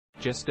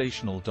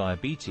Gestational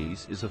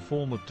diabetes is a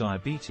form of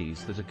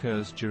diabetes that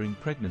occurs during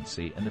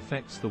pregnancy and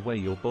affects the way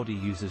your body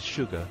uses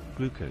sugar,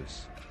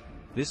 glucose.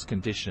 This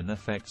condition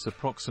affects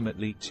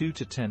approximately 2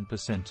 to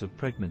 10% of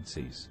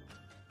pregnancies,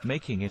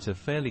 making it a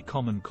fairly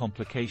common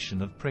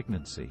complication of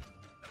pregnancy.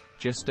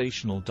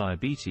 Gestational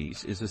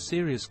diabetes is a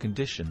serious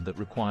condition that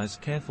requires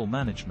careful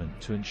management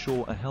to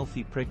ensure a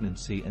healthy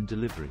pregnancy and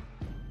delivery.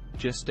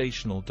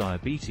 Gestational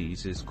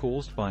diabetes is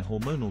caused by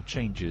hormonal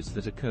changes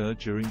that occur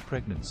during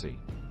pregnancy.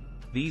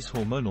 These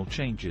hormonal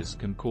changes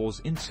can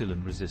cause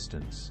insulin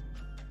resistance,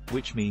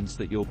 which means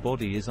that your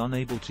body is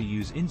unable to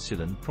use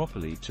insulin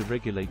properly to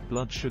regulate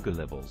blood sugar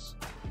levels.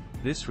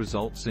 This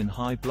results in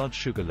high blood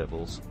sugar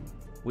levels,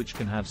 which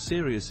can have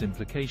serious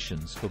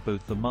implications for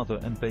both the mother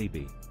and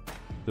baby.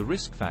 The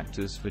risk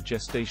factors for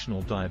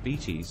gestational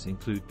diabetes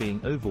include being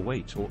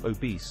overweight or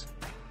obese,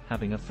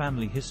 having a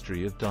family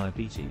history of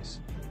diabetes,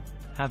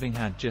 having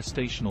had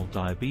gestational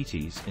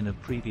diabetes in a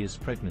previous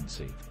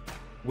pregnancy.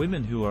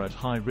 Women who are at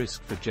high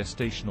risk for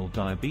gestational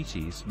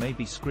diabetes may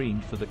be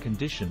screened for the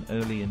condition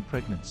early in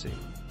pregnancy.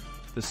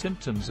 The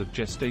symptoms of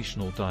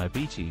gestational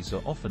diabetes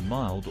are often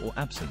mild or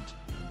absent,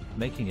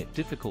 making it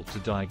difficult to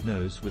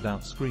diagnose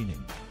without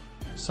screening.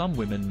 Some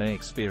women may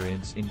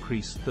experience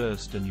increased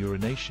thirst and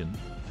urination,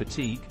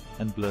 fatigue,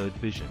 and blurred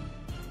vision.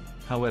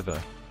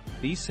 However,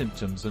 these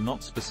symptoms are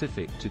not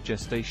specific to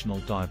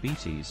gestational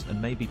diabetes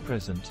and may be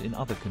present in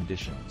other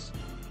conditions.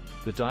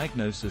 The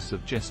diagnosis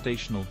of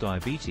gestational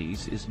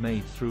diabetes is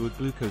made through a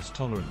glucose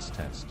tolerance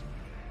test.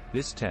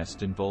 This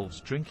test involves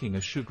drinking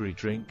a sugary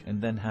drink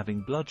and then having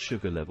blood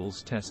sugar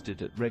levels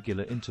tested at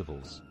regular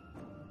intervals.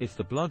 If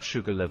the blood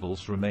sugar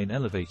levels remain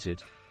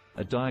elevated,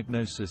 a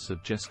diagnosis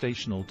of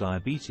gestational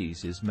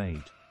diabetes is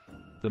made.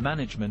 The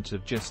management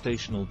of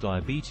gestational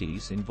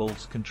diabetes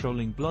involves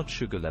controlling blood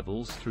sugar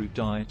levels through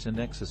diet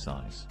and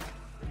exercise.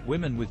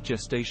 Women with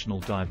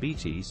gestational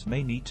diabetes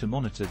may need to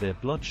monitor their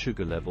blood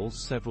sugar levels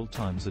several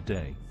times a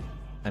day,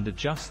 and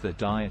adjust their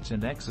diet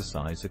and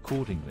exercise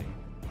accordingly.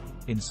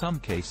 In some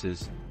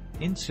cases,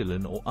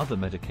 insulin or other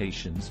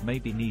medications may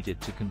be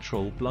needed to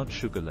control blood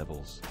sugar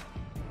levels.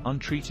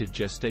 Untreated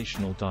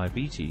gestational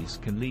diabetes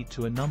can lead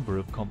to a number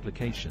of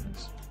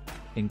complications,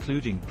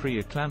 including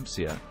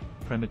preeclampsia,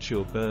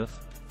 premature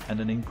birth, and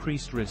an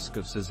increased risk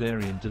of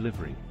cesarean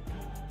delivery.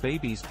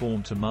 Babies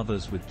born to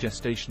mothers with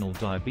gestational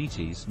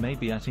diabetes may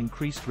be at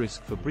increased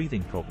risk for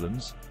breathing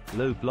problems,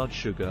 low blood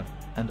sugar,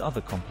 and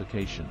other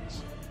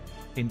complications.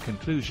 In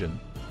conclusion,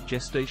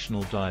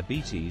 gestational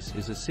diabetes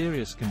is a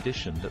serious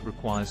condition that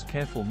requires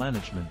careful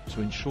management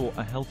to ensure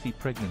a healthy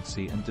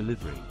pregnancy and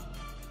delivery.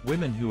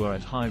 Women who are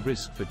at high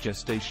risk for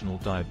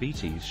gestational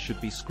diabetes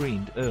should be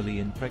screened early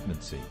in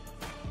pregnancy,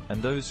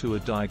 and those who are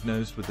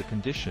diagnosed with the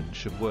condition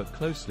should work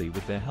closely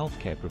with their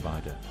healthcare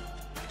provider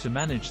to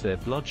manage their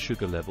blood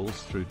sugar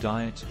levels through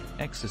diet,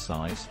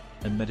 exercise,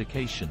 and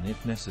medication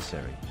if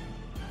necessary.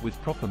 With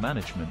proper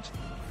management,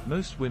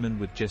 most women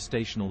with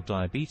gestational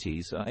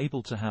diabetes are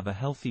able to have a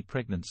healthy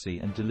pregnancy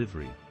and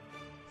delivery.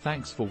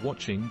 Thanks for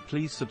watching.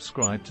 Please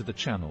subscribe to the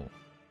channel.